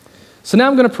So now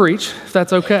I'm going to preach, if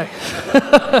that's okay.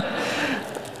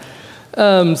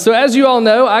 So as you all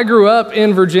know, I grew up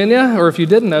in Virginia, or if you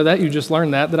didn't know that, you just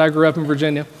learned that I grew up in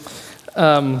Virginia.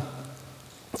 And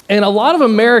a lot of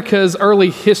America's early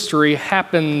history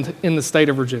happened in the state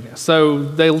of Virginia. So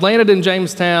they landed in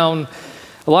Jamestown.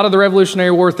 A lot of the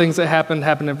Revolutionary War things that happened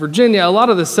in Virginia. A lot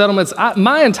of the settlements,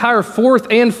 my entire 4th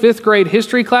and 5th grade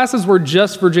history classes were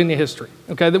just Virginia history.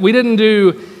 Okay, we didn't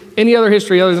do any other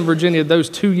history other than Virginia those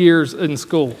 2 years in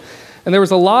school. And there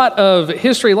was a lot of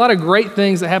history, a lot of great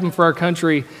things that happened for our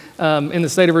country in the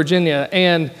state of Virginia.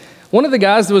 And one of the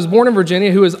guys that was born in Virginia,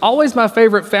 who was always my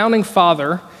favorite founding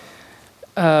father,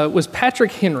 was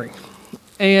Patrick Henry.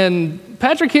 And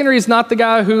Patrick Henry is not the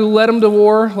guy who led them to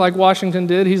war like Washington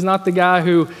did. He's not the guy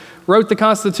who wrote the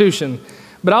Constitution.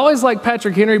 But I always liked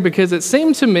Patrick Henry because it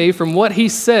seemed to me, from what he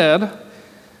said,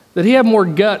 that he had more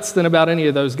guts than about any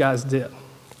of those guys did.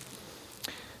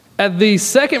 At the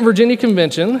Second Virginia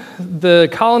Convention, the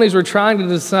colonies were trying to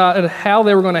decide how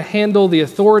they were going to handle the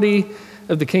authority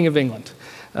of the King of England.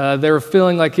 They were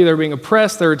feeling like they were being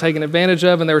oppressed, they were taken advantage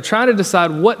of, and they were trying to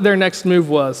decide what their next move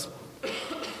was.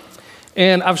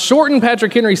 And I've shortened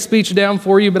Patrick Henry's speech down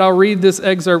for you, but I'll read this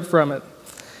excerpt from it.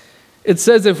 It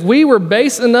says, "If we were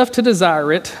base enough to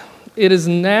desire it, it is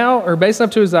now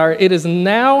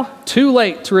too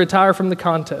late to retire from the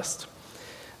contest.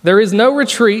 There is no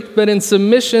retreat but in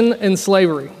submission and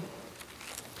slavery.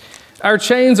 Our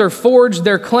chains are forged,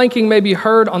 their clanking may be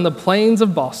heard on the plains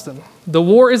of Boston. The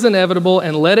war is inevitable,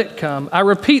 and let it come. I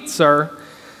repeat, sir,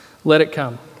 let it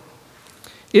come.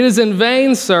 It is in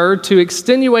vain, sir, to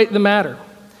extenuate the matter.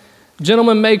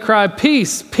 Gentlemen may cry,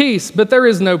 peace, peace, but there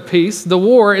is no peace. The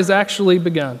war is actually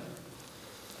begun.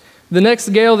 The next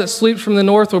gale that sweeps from the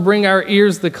north will bring our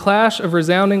ears the clash of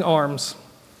resounding arms.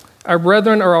 Our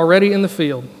brethren are already in the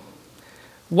field.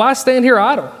 Why stand here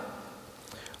idle?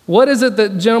 What is it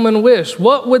that gentlemen wish?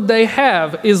 What would they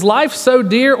have? Is life so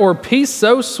dear or peace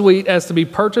so sweet as to be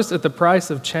purchased at the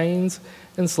price of chains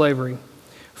and slavery?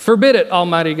 Forbid it,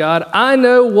 Almighty God. I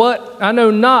know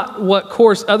not what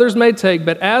course others may take,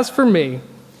 but as for me,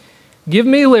 give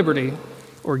me liberty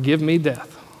or give me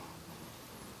death."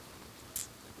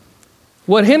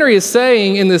 What Henry is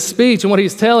saying in this speech and what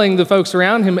he's telling the folks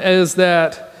around him is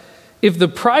that if the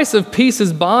price of peace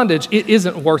is bondage, it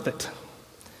isn't worth it.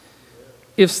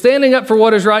 If standing up for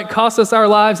what is right costs us our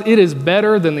lives, it is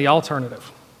better than the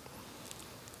alternative.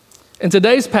 And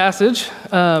today's passage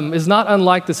is not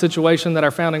unlike the situation that our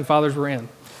founding fathers were in.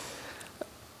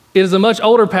 It is a much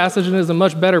older passage and it is a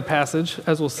much better passage,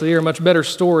 as we'll see, or a much better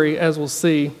story, as we'll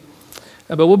see.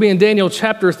 But we'll be in Daniel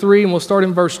chapter 3, and we'll start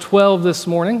in verse 12 this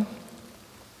morning.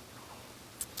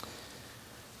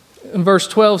 And verse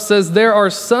 12 says, "There are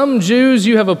some Jews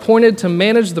you have appointed to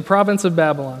manage the province of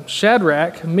Babylon,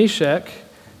 Shadrach, Meshach,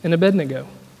 and Abednego.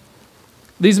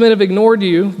 These men have ignored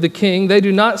you, the king. They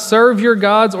do not serve your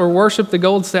gods or worship the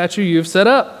gold statue you've set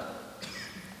up."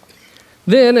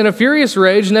 Then, in a furious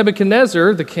rage,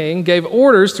 Nebuchadnezzar, the king, gave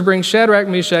orders to bring Shadrach,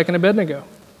 Meshach, and Abednego.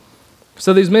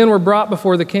 So these men were brought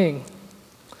before the king.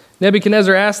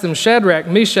 Nebuchadnezzar asked them, "Shadrach,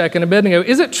 Meshach, and Abednego,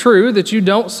 is it true that you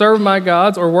don't serve my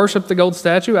gods or worship the gold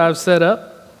statue I have set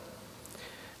up?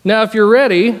 Now, if you're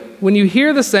ready, when you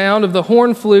hear the sound of the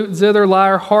horn, flute, zither,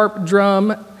 lyre, harp,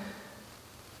 drum,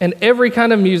 and every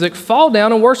kind of music, fall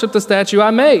down and worship the statue I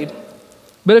made.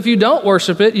 But if you don't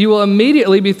worship it, you will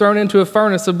immediately be thrown into a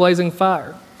furnace of blazing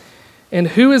fire. And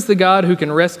who is the God who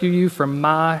can rescue you from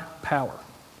my power?"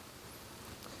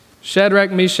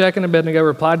 Shadrach, Meshach, and Abednego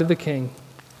replied to the king,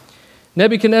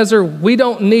 "Nebuchadnezzar, we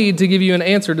don't need to give you an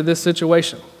answer to this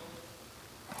situation.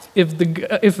 If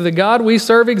the God we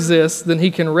serve exists, then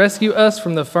he can rescue us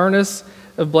from the furnace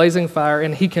of blazing fire,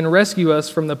 and he can rescue us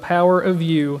from the power of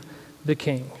you, the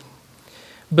king.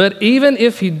 But even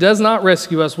if he does not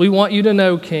rescue us, we want you to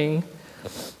know, king,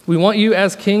 we want you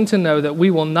as king to know that we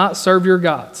will not serve your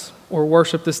gods or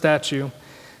worship the statue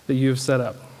that you have set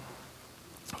up."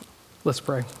 Let's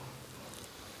pray.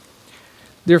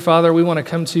 Dear Father, we want to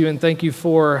come to you and thank you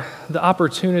for the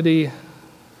opportunity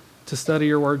to study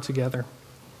your word together.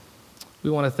 We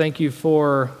want to thank you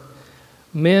for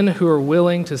men who are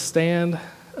willing to stand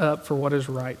up for what is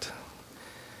right.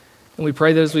 And we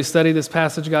pray that as we study this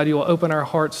passage, God, you will open our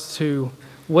hearts to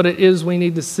what it is we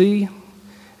need to see,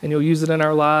 and you'll use it in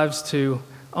our lives to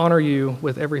honor you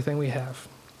with everything we have.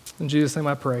 In Jesus' name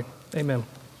I pray, amen.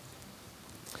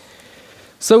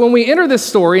 So when we enter this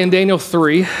story in Daniel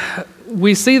 3,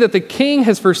 we see that the king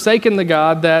has forsaken the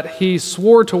God that he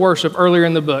swore to worship earlier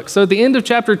in the book. So at the end of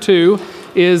chapter 2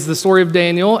 is the story of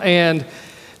Daniel, and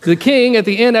the king at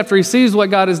the end, after he sees what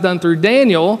God has done through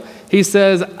Daniel, he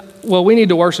says, well, we need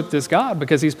to worship this God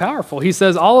because he's powerful. He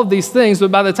says all of these things,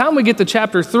 but by the time we get to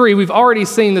chapter 3, we've already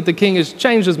seen that the king has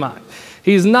changed his mind.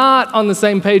 He's not on the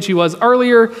same page he was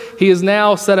earlier. He has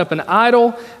now set up an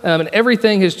idol, and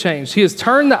everything has changed. He has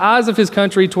turned the eyes of his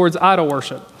country towards idol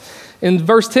worship. In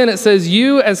verse 10, it says,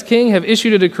 "You, as king, have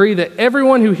issued a decree that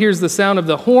everyone who hears the sound of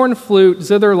the horn, flute,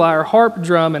 zither, lyre, harp,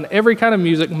 drum, and every kind of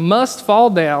music must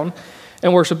fall down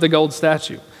and worship the gold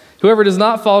statue. Whoever does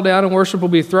not fall down and worship will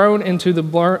be thrown into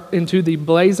the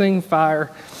blazing fire,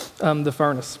 the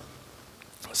furnace."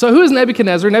 So who is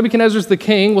Nebuchadnezzar? Nebuchadnezzar's the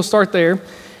king. We'll start there.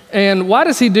 And why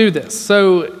does he do this?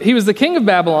 So he was the king of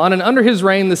Babylon, and under his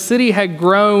reign, the city had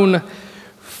grown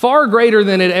far greater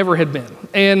than it ever had been.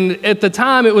 And at the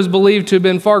time, it was believed to have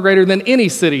been far greater than any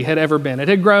city had ever been. It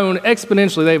had grown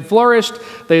exponentially. They had flourished.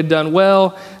 They had done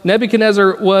well.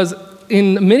 Nebuchadnezzar was,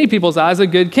 in many people's eyes, a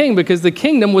good king because the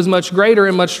kingdom was much greater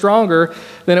and much stronger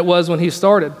than it was when he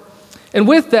started. And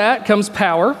with that comes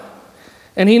power,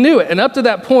 and he knew it. And up to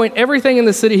that point, everything in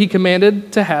the city he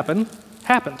commanded to happen,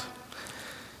 happened.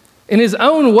 In his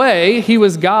own way, he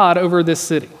was God over this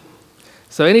city.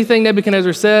 So anything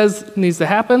Nebuchadnezzar says needs to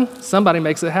happen, somebody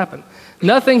makes it happen.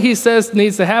 Nothing he says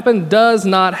needs to happen does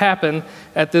not happen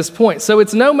at this point. So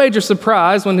it's no major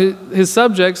surprise when his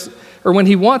subjects, or when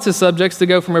he wants his subjects to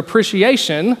go from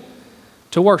appreciation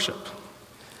to worship.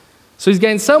 So he's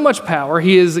gained so much power.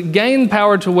 He has gained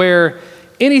power to where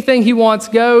anything he wants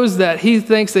goes, that he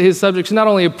thinks that his subjects not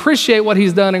only appreciate what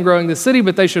he's done in growing the city,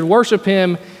 but they should worship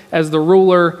him as the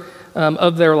ruler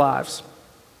of their lives.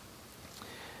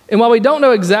 And while we don't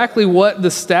know exactly what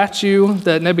the statue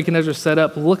that Nebuchadnezzar set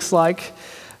up looks like,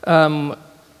 and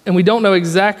we do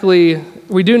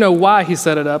know why he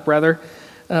set it up, rather,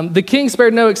 the king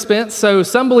spared no expense. So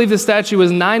some believe the statue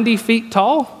was 90 feet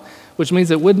tall, which means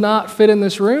it would not fit in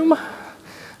this room.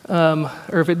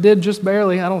 Or if it did just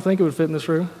barely, I don't think it would fit in this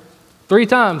room. 3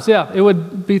 times, yeah, it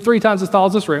would be 3 times as tall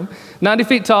as this room. 90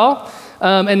 feet tall,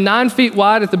 and 9 feet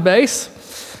wide at the base.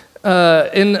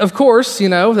 And of course,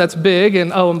 that's big. And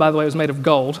by the way, it was made of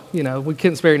gold. We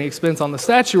couldn't spare any expense on the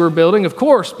statue we're building, of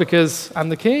course, because I'm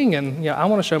the king and I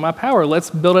want to show my power.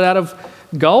 Let's build it out of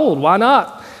gold. Why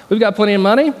not? We've got plenty of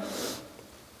money.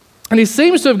 And he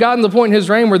seems to have gotten to the point in his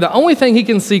reign where the only thing he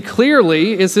can see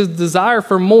clearly is his desire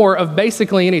for more of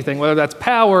basically anything, whether that's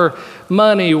power,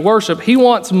 money, worship. He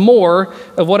wants more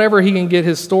of whatever he can get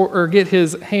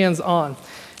his hands on.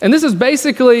 And this is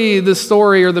basically the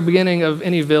story or the beginning of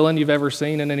any villain you've ever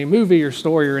seen in any movie or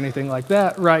story or anything like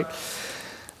that, right?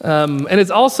 And it's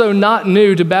also not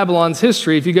new to Babylon's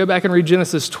history. If you go back and read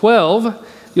Genesis 12,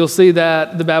 you'll see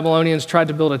that the Babylonians tried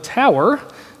to build a tower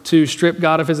to strip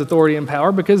God of his authority and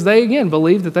power because they, again,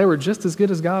 believed that they were just as good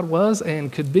as God was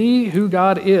and could be who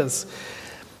God is.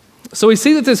 So we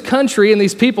see that this country and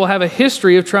these people have a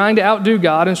history of trying to outdo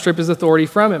God and strip his authority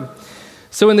from him.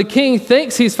 So when the king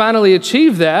thinks he's finally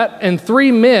achieved that and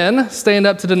 3 men stand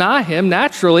up to deny him,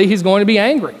 naturally he's going to be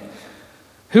angry.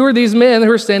 Who are these men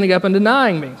who are standing up and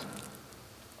denying me?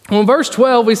 Well, in verse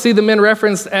 12, we see the men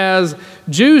referenced as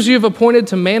Jews you've appointed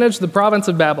to manage the province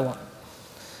of Babylon.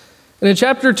 And in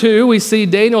chapter 2, we see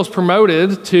Daniel's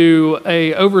promoted to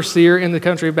an overseer in the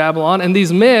country of Babylon, and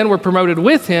these men were promoted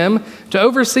with him to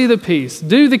oversee the peace,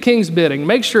 do the king's bidding,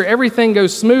 make sure everything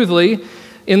goes smoothly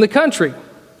in the country.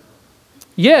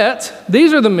 Yet,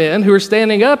 these are the men who are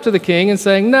standing up to the king and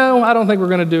saying, no, I don't think we're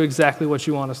going to do exactly what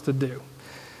you want us to do.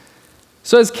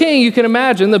 So as king, you can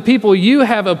imagine the people you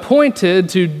have appointed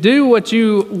to do what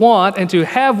you want and to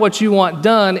have what you want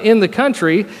done in the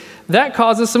country, that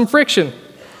causes some friction.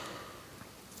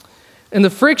 And the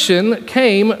friction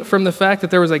came from the fact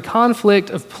that there was a conflict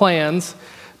of plans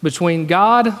between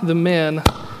God, the men,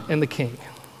 and the king.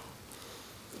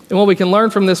 And what we can learn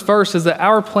from this verse is that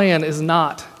our plan is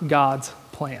not God's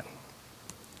plan.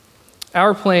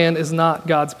 Our plan is not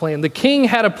God's plan. The king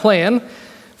had a plan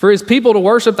for his people to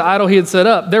worship the idol he had set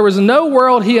up. There was no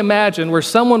world he imagined where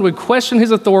someone would question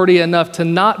his authority enough to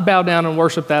not bow down and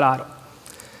worship that idol.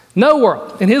 No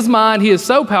world. In his mind, he is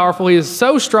so powerful, he is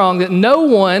so strong that no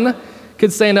one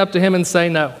could stand up to him and say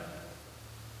no.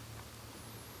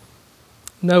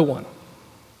 No one.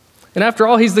 And after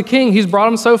all, he's the king. He's brought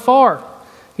him so far.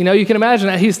 You can imagine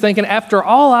that he's thinking, after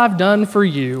all I've done for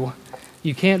you,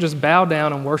 you can't just bow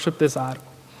down and worship this idol.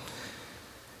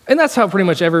 And that's how pretty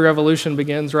much every revolution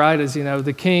begins, right? As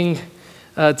the king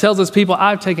tells his people,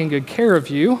 I've taken good care of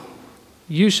you.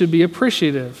 You should be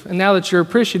appreciative. And now that you're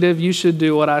appreciative, you should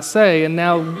do what I say. And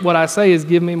now what I say is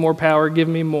give me more power, give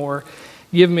me more,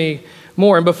 give me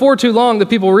more. And before too long, the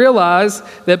people realize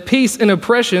that peace in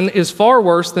oppression is far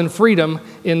worse than freedom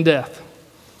in death.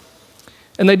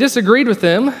 And they disagreed with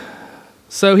him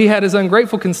So he had his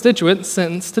ungrateful constituent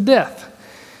sentenced to death.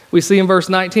 We see in verse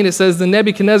 19, it says, "Then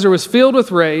Nebuchadnezzar was filled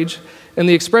with rage, and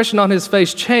the expression on his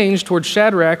face changed toward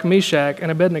Shadrach, Meshach,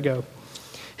 and Abednego.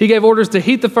 He gave orders to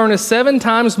heat the furnace 7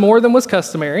 times more than was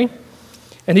customary,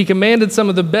 and he commanded some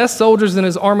of the best soldiers in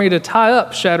his army to tie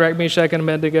up Shadrach, Meshach, and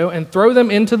Abednego and throw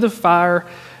them into the fire,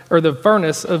 or the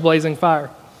furnace of blazing fire.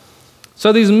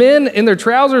 So these men in their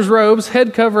trousers, robes,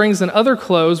 head coverings, and other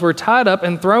clothes were tied up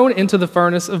and thrown into the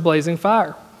furnace of blazing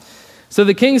fire. So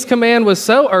the king's command was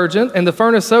so urgent and the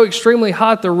furnace so extremely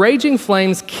hot, the raging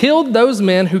flames killed those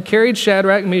men who carried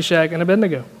Shadrach, Meshach, and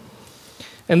Abednego.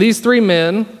 And these 3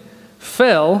 men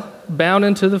fell bound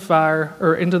into the fire,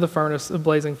 or into the furnace of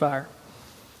blazing fire."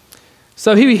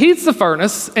 So he heats the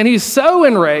furnace, and he's so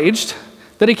enraged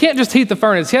that he can't just heat the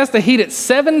furnace. He has to heat it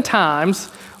 7 times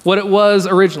what it was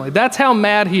originally. That's how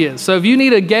mad he is. So if you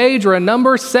need a gauge or a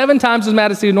number, 7 times as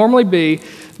mad as he would normally be,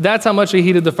 that's how much he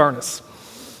heated the furnace.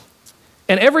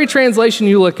 And every translation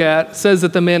you look at says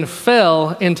that the men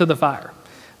fell into the fire.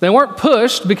 They weren't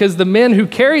pushed because the men who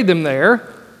carried them there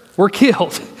were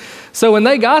killed. So when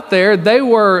they got there, they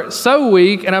were so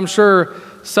weak, and I'm sure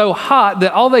so hot,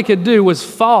 that all they could do was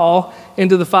fall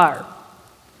into the fire.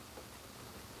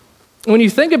 When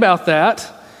you think about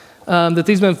that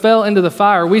these men fell into the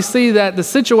fire, we see that the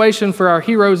situation for our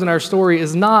heroes in our story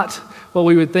is not what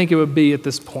we would think it would be at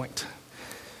this point.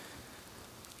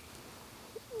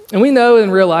 And we know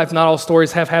in real life not all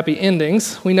stories have happy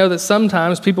endings. We know that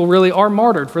sometimes people really are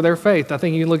martyred for their faith. I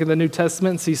think you can look at the New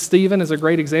Testament and see Stephen is a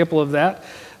great example of that,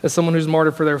 as someone who's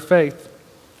martyred for their faith.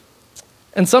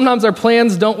 And sometimes our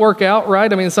plans don't work out,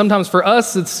 right? I mean, sometimes for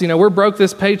us, it's, we're broke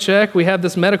this paycheck, we have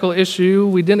this medical issue,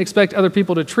 we didn't expect other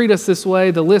people to treat us this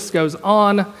way, the list goes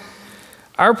on.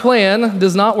 Our plan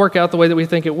does not work out the way that we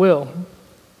think it will.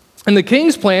 And the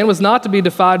king's plan was not to be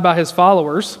defied by his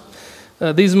followers.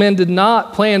 These men did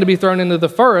not plan to be thrown into the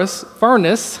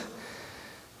furnace,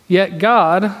 yet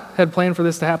God had planned for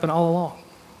this to happen all along.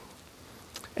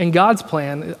 And God's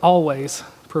plan always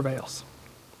prevails.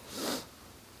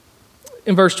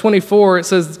 In verse 24, it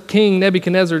says, King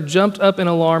Nebuchadnezzar jumped up in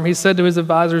alarm. He said to his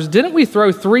advisors, "Didn't we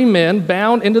throw 3 men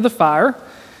bound into the fire?"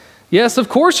 "Yes, of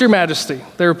course, your majesty,"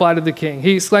 they replied to the king.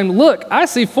 He exclaimed, "Look, I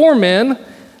see 4 men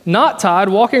not tied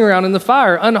walking around in the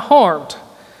fire, unharmed.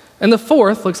 And the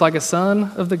 4th looks like a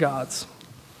son of the gods."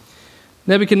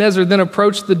 Nebuchadnezzar then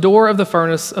approached the door of the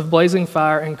furnace of blazing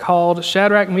fire and called,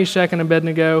 "Shadrach, Meshach, and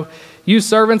Abednego, you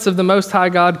servants of the Most High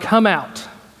God, come out."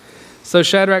 So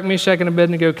Shadrach, Meshach, and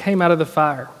Abednego came out of the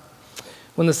fire.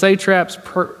 When the satraps,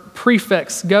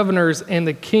 prefects, governors, and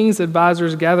the king's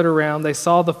advisors gathered around, they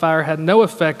saw the fire had no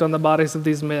effect on the bodies of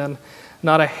these men.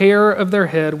 Not a hair of their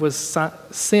head was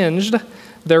singed,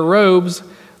 their robes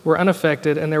were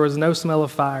unaffected, and there was no smell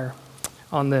of fire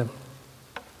on them.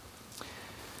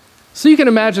 So you can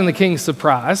imagine the king's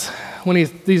surprise when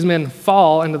these men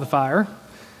fall into the fire,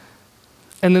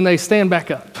 and then they stand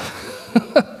back up.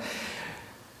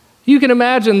 You can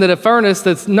imagine that a furnace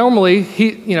that's normally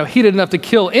heated enough to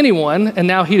kill anyone, and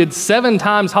now heated 7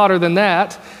 times hotter than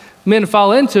that, men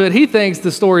fall into it, he thinks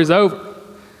the story's over.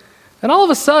 And all of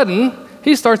a sudden,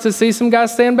 he starts to see some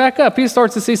guys stand back up. He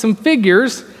starts to see some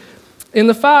figures in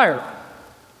the fire.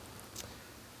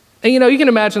 And you can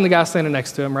imagine the guy standing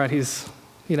next to him, right? He's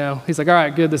like, "All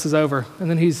right, good, this is over." And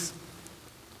then he's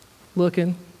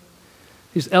looking.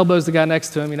 He just elbows the guy next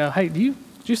to him, "Hey, did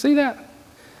you see that?"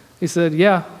 He said,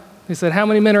 "Yeah." He said, "How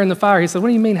many men are in the fire?" He said, "What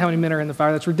do you mean, how many men are in the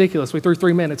fire? That's ridiculous. We threw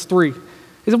 3 men, it's 3.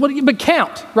 He said, but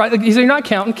count, right? He said, "You're not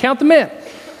counting, count the men."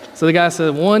 So the guy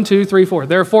said, 1, 2, 3, 4.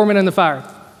 There are 4 men in the fire.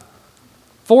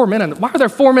 4 men why are there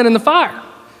 4 men in the fire?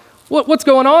 What's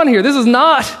going on here? This is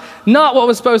not what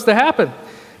was supposed to happen.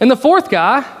 And the 4th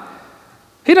guy,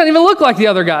 he doesn't even look like the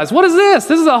other guys. What is this?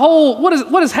 This is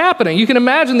what is happening? You can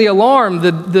imagine the alarm,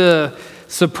 the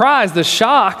surprise, the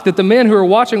shock that the men who are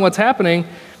watching what's happening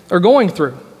are going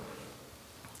through.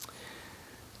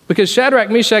 Because Shadrach,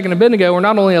 Meshach, and Abednego were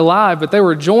not only alive, but they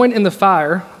were joined in the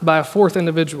fire by a 4th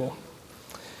individual.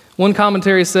 One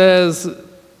commentary says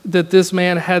that this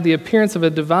man had the appearance of a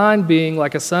divine being,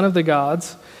 like a son of the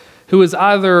gods, who was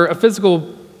either a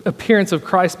physical appearance of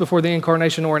Christ before the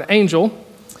incarnation or an angel.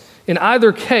 In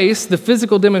either case, the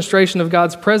physical demonstration of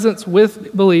God's presence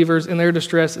with believers in their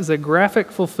distress is a graphic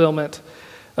fulfillment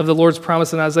of the Lord's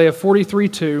promise in Isaiah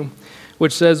 43:2,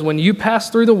 which says, "When you pass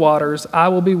through the waters, I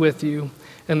will be with you,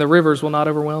 and the rivers will not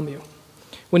overwhelm you.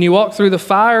 When you walk through the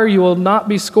fire, you will not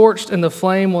be scorched, and the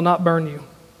flame will not burn you."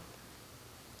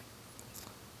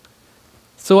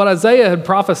 So what Isaiah had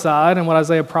prophesied, and what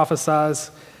Isaiah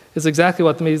prophesies, is exactly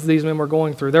what these men were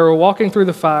going through. They were walking through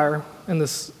the fire, and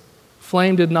this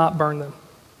flame did not burn them.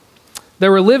 They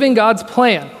were living God's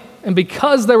plan. And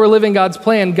because they were living God's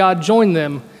plan, God joined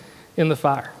them in the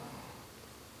fire.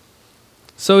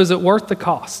 So is it worth the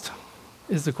cost?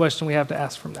 Is the question we have to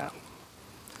ask from that.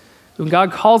 When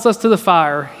God calls us to the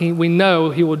fire, we know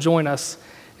he will join us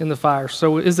in the fire.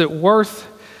 So is it worth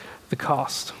the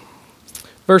cost?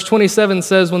 Verse 27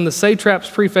 says, when the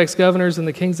satraps, prefects, governors, and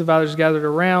the kings of others gathered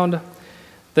around,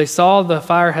 they saw the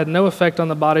fire had no effect on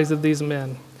the bodies of these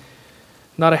men.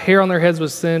 Not a hair on their heads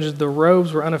was singed, the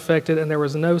robes were unaffected, and there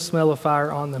was no smell of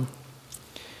fire on them.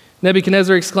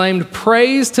 Nebuchadnezzar exclaimed,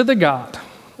 "Praise to the God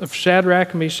of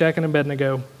Shadrach, Meshach, and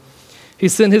Abednego. He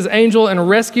sent his angel and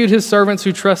rescued his servants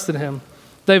who trusted him.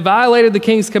 They violated the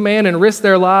king's command and risked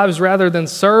their lives rather than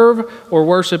serve or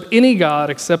worship any god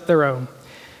except their own.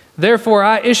 Therefore,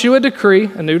 I issue a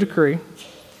new decree,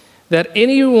 that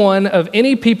anyone of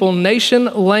any people, nation,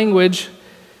 language,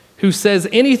 who says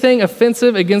anything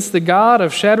offensive against the God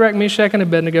of Shadrach, Meshach, and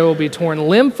Abednego will be torn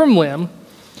limb from limb,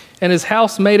 and his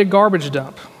house made a garbage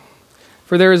dump.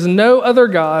 For there is no other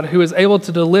God who is able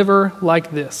to deliver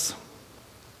like this.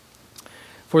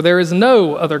 For there is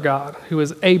no other God who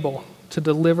is able to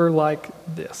deliver like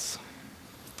this."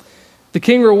 The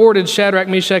king rewarded Shadrach,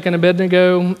 Meshach, and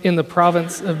Abednego in the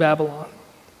province of Babylon.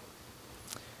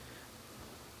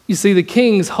 You see, the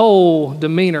king's whole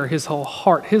demeanor, his whole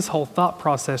heart, his whole thought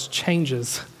process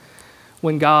changes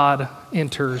when God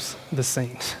enters the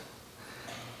scene.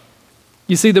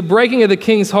 You see, the breaking of the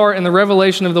king's heart and the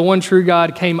revelation of the one true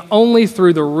God came only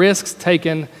through the risks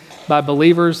taken by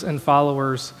believers and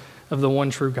followers of the one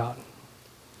true God.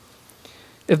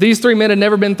 If these three men had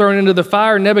never been thrown into the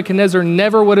fire, Nebuchadnezzar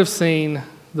never would have seen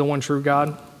the one true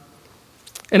God.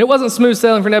 And it wasn't smooth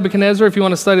sailing for Nebuchadnezzar if you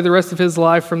want to study the rest of his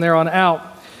life from there on out.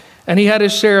 And he had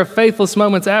his share of faithless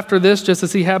moments after this, just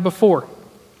as he had before.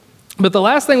 But the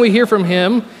last thing we hear from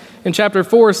him in chapter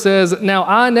 4 says, "Now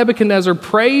I, Nebuchadnezzar,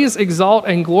 praise, exalt,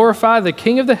 and glorify the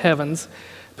King of the heavens,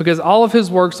 because all of his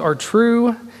works are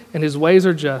true and his ways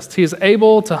are just. He is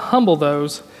able to humble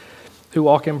those who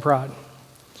walk in pride."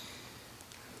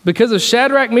 Because of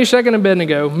Shadrach, Meshach, and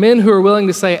Abednego, men who are willing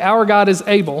to say, "Our God is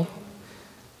able,"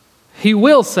 he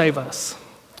will save us.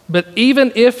 But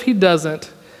even if he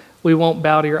doesn't, we won't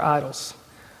bow to your idols.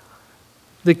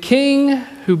 The king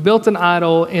who built an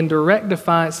idol in direct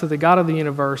defiance to the God of the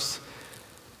universe,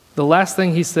 the last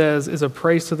thing he says is a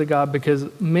praise to the God, because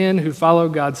men who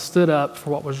followed God stood up for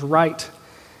what was right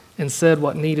and said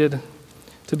what needed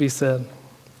to be said.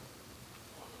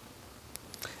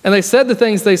 And they said the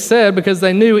things they said because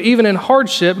they knew even in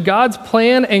hardship, God's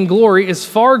plan and glory is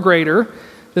far greater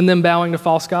than them bowing to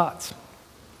false gods.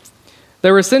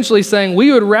 They were essentially saying,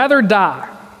 we would rather die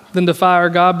than defy our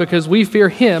God because we fear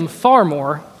him far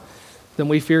more than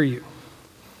we fear you.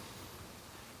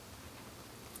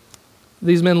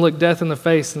 These men looked death in the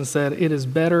face and said, it is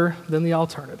better than the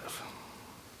alternative.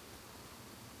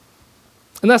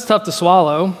 And that's tough to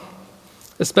swallow,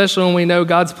 especially when we know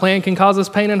God's plan can cause us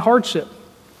pain and hardship.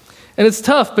 And it's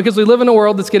tough because we live in a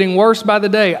world that's getting worse by the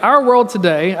day. Our world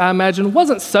today, I imagine,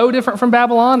 wasn't so different from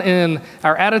Babylon in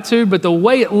our attitude, but the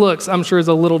way it looks, I'm sure, is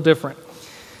a little different.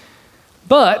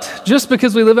 But just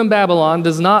because we live in Babylon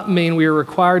does not mean we are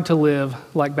required to live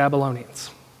like Babylonians.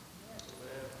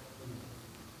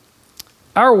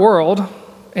 Our world,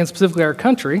 and specifically our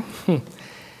country,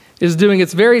 is doing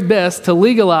its very best to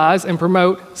legalize and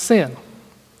promote sin.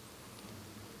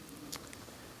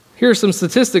 Here are some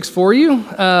statistics for you.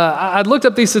 I looked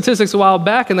up these statistics a while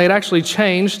back, and they'd actually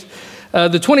changed.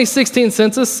 The 2016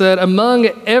 census said among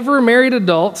ever married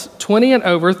adults, 20 and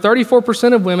over,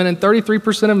 34% of women and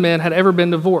 33% of men had ever been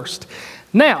divorced.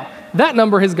 Now, that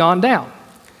number has gone down.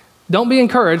 Don't be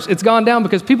encouraged. It's gone down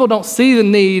because people don't see the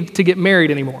need to get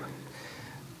married anymore.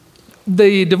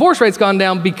 The divorce rate's gone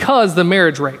down because the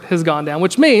marriage rate has gone down,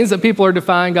 which means that people are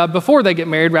defying God before they get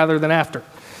married rather than after.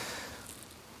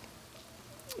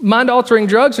 Mind-altering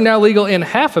drugs are now legal in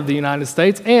half of the United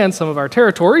States and some of our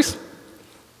territories.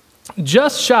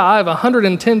 Just shy of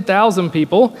 110,000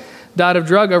 people died of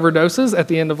drug overdoses at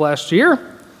the end of last year.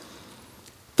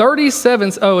 And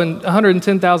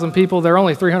 110,000 people, there are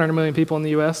only 300 million people in the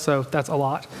U.S., so that's a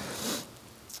lot.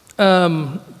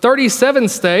 37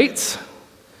 states,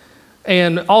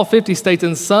 and all 50 states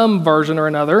in some version or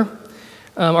another,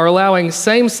 are allowing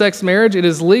same-sex marriage. It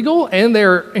is legal, and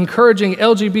they're encouraging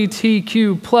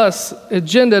LGBTQ plus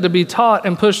agenda to be taught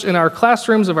and pushed in our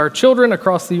classrooms of our children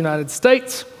across the United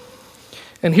States.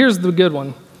 And here's the good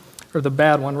one, or the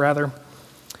bad one, rather.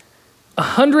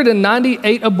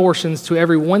 198 abortions to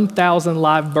every 1,000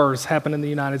 live births happened in the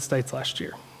United States last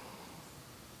year.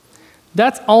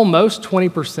 That's almost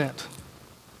 20%.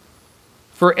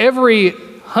 For every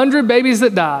 100 babies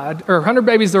that died, or 100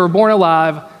 babies that were born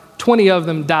alive, 20 of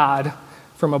them died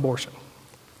from abortion.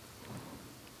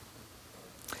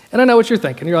 And I know what you're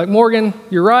thinking. You're like, Morgan,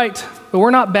 you're right, but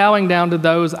we're not bowing down to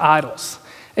those idols.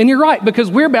 And you're right, because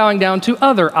we're bowing down to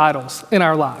other idols in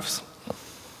our lives.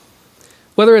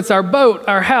 Whether it's our boat,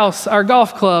 our house, our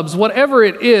golf clubs, whatever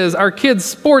it is, our kids'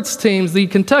 sports teams, the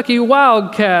Kentucky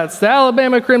Wildcats, the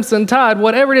Alabama Crimson Tide,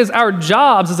 whatever it is, our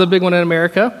jobs is a big one in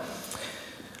America.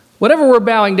 Whatever we're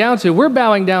bowing down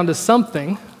to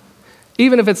something,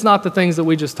 even if it's not the things that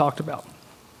we just talked about.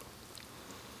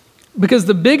 Because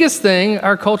the biggest thing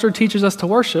our culture teaches us to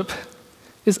worship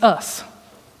is us.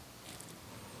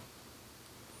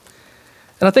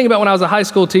 And I think about when I was a high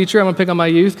school teacher, I'm going to pick on my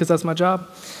youth because that's my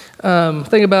job.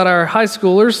 Think about our high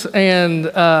schoolers, and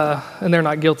they're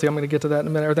not guilty. I'm going to get to that in a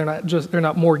minute. Or they're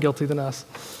not more guilty than us.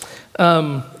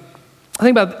 I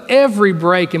think about every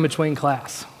break in between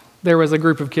class. There was a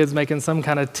group of kids making some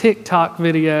kind of TikTok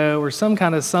video or some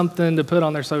kind of something to put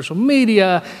on their social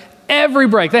media. Every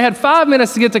break. They had 5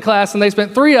 minutes to get to class, and they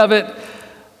spent 3 of it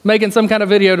making some kind of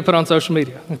video to put on social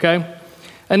media, okay?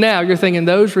 And now you're thinking,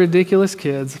 those ridiculous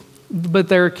kids, but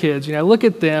they're kids. You know, look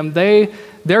at them. They're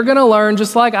going to learn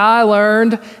just like I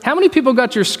learned. How many people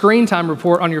got your screen time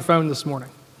report on your phone this morning?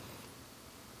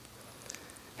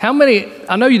 How many,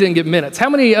 I know you didn't get minutes. How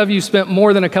many of you spent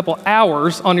more than a couple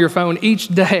hours on your phone each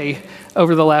day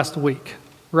over the last week,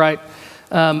 right?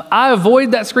 I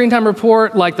avoid that screen time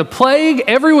report like the plague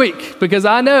every week because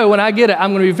I know when I get it,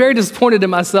 I'm going to be very disappointed in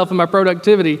myself and my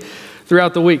productivity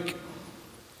throughout the week.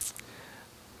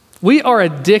 We are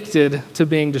addicted to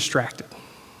being distracted.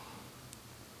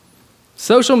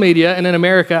 Social media, and in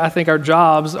America, I think our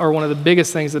jobs are one of the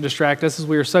biggest things that distract us, as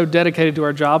we are so dedicated to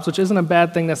our jobs, which isn't a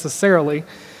bad thing necessarily,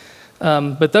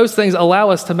 but those things allow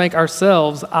us to make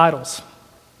ourselves idols.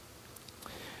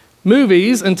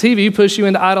 Movies and TV push you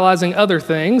into idolizing other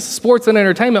things. Sports and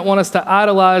entertainment want us to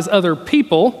idolize other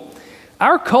people.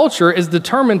 Our culture is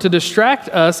determined to distract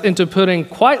us into putting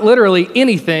quite literally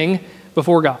anything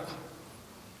before God.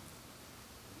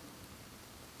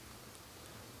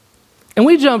 And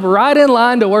we jump right in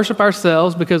line to worship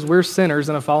ourselves because we're sinners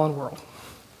in a fallen world.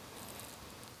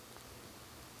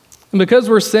 And because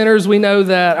we're sinners, we know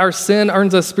that our sin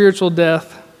earns us spiritual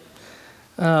death.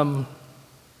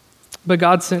 But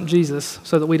God sent Jesus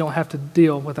so that we don't have to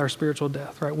deal with our spiritual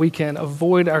death, right? We can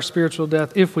avoid our spiritual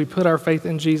death if we put our faith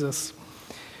in Jesus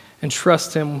and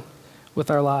trust him with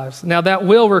our lives. Now, that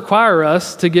will require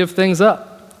us to give things up.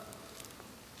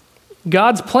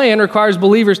 God's plan requires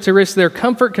believers to risk their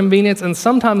comfort, convenience, and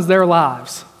sometimes their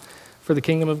lives for the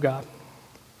kingdom of God.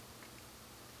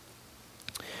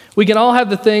 We can all have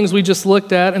the things we just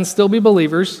looked at and still be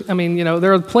believers. I mean,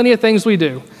 there are plenty of things we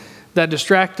do that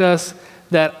distract us,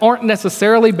 that aren't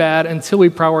necessarily bad until we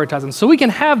prioritize them. So we can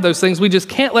have those things, we just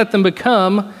can't let them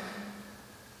become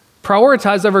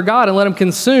prioritized over God and let them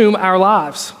consume our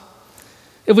lives.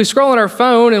 If we scroll on our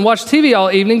phone and watch TV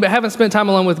all evening but haven't spent time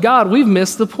alone with God, we've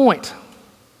missed the point.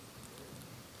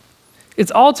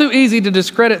 It's all too easy to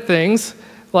discredit things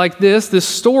like this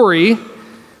story,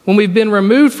 when we've been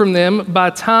removed from them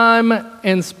by time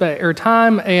and space, or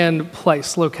time and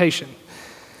place, location.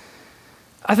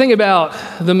 I think about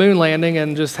the moon landing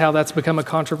and just how that's become a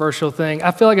controversial thing.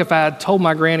 I feel like if I had told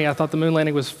my granny I thought the moon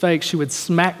landing was fake, she would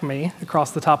smack me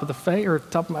across the top of the face, or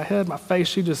top of my head, my face.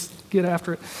 She'd just get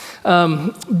after it.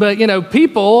 But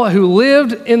people who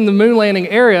lived in the moon landing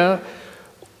area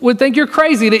would think you're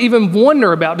crazy to even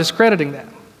wonder about discrediting that.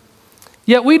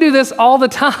 Yet we do this all the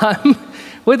time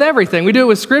with everything. We do it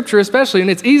with Scripture especially, and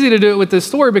it's easy to do it with this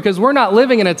story because we're not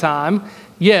living in a time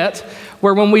yet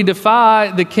where when we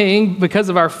defy the king because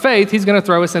of our faith, he's going to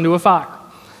throw us into a fire.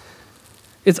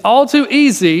 It's all too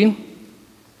easy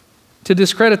to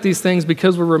discredit these things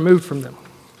because we're removed from them.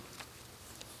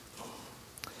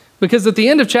 Because at the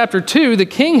end of chapter 2, the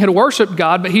king had worshiped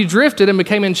God, but he drifted and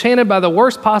became enchanted by the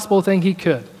worst possible thing he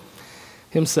could,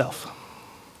 himself.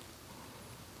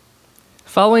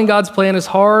 Following God's plan is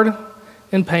hard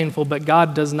and painful, but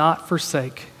God does not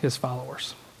forsake his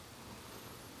followers.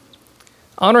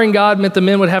 Honoring God meant the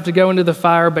men would have to go into the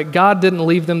fire, but God didn't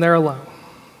leave them there alone.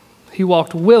 He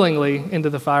walked willingly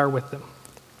into the fire with them.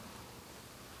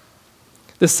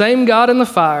 The same God in the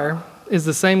fire is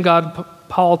the same God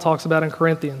Paul talks about in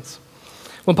Corinthians.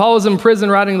 When Paul was in prison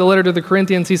writing the letter to the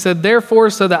Corinthians, he said, "Therefore,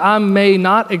 so that I may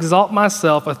not exalt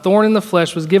myself, a thorn in the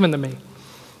flesh was given to me,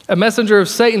 a messenger of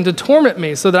Satan to torment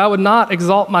me, so that I would not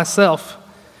exalt myself.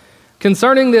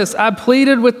 Concerning this, I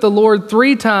pleaded with the Lord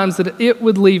 3 times that it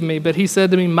would leave me, but he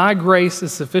said to me, 'My grace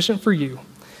is sufficient for you,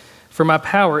 for my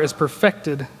power is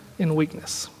perfected in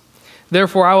weakness.'"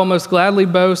 Therefore, I will most gladly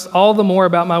boast all the more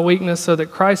about my weakness, so that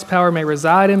Christ's power may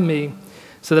reside in me,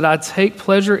 so that I take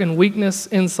pleasure in weakness,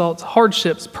 insults,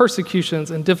 hardships,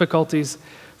 persecutions, and difficulties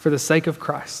for the sake of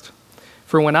Christ.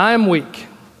 For when I am weak,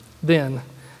 then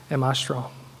am I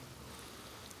strong.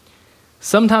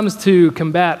 Sometimes to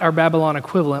combat our Babylon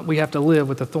equivalent, we have to live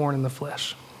with the thorn in the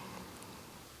flesh.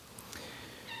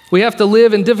 We have to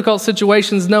live in difficult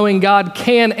situations knowing God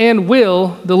can and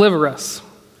will deliver us.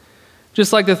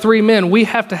 Just like the three men, we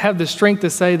have to have the strength to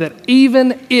say that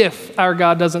even if our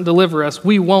God doesn't deliver us,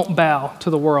 we won't bow to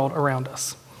the world around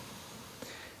us.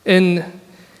 And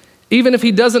even if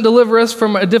he doesn't deliver us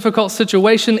from a difficult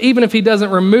situation, even if he doesn't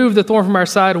remove the thorn from our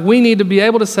side, we need to be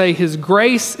able to say his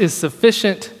grace is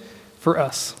sufficient for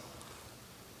us.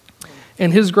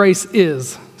 And his grace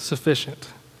is sufficient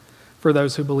for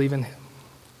those who believe in him.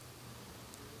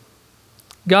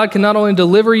 God can not only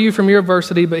deliver you from your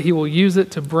adversity, but he will use it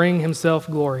to bring himself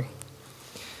glory.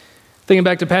 Thinking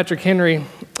back to Patrick Henry,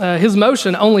 his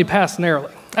motion only passed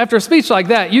narrowly. After a speech like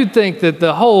that, you'd think that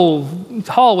the whole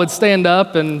hall would stand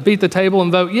up and beat the table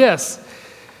and vote yes.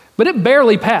 But it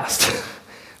barely passed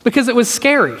because it was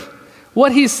scary.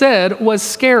 What he said was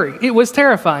scary. It was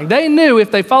terrifying. They knew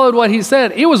if they followed what he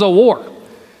said, it was a war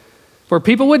where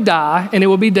people would die and it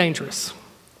would be dangerous.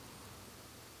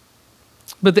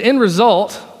 But the end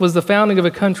result was the founding of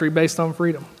a country based on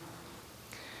freedom.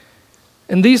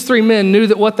 And these three men knew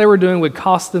that what they were doing would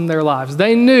cost them their lives.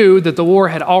 They knew that the war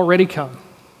had already come.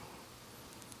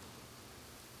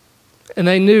 And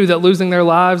they knew that losing their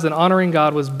lives and honoring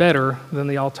God was better than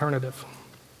the alternative.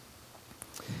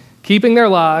 Keeping their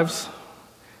lives,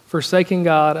 forsaking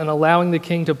God, and allowing the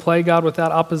king to play God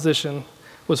without opposition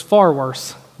was far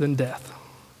worse than death.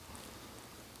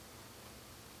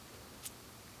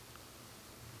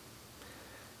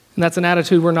 And that's an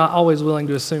attitude we're not always willing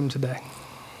to assume today.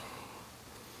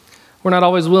 We're not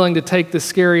always willing to take the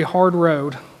scary, hard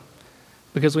road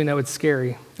because we know it's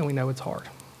scary and we know it's hard.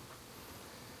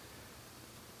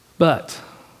 But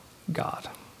God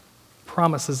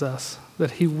promises us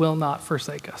that he will not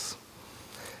forsake us.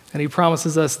 And he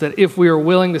promises us that if we are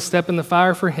willing to step in the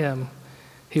fire for him,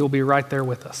 he will be right there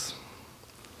with us.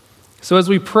 So as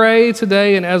we pray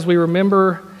today and as we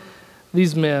remember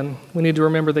these men, we need to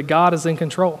remember that God is in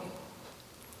control.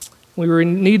 We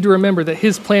need to remember that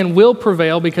his plan will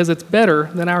prevail because it's better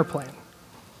than our plan.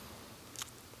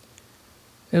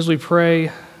 As we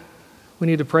pray, we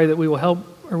need to pray that we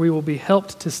will be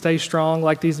helped to stay strong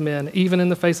like these men, even in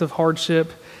the face of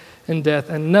hardship and death,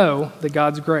 and know that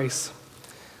God's grace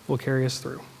will carry us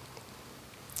through.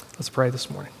 Let's pray this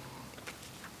morning.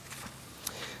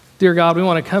 Dear God, we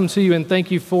want to come to you and thank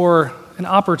you for an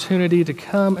opportunity to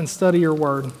come and study your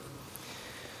word.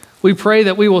 We pray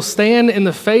that we will stand in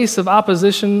the face of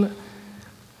opposition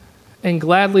and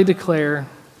gladly declare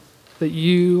that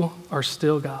you are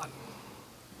still God.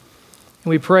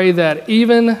 And we pray that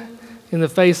even in the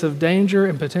face of danger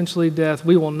and potentially death,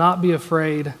 we will not be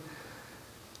afraid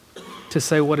to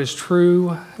say what is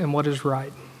true and what is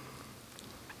right.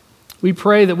 We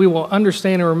pray that we will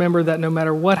understand and remember that no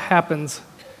matter what happens,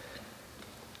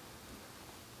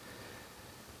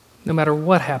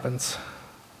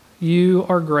 you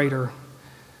are greater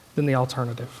than the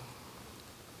alternative.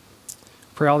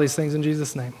 Pray all these things in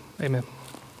Jesus' name. Amen.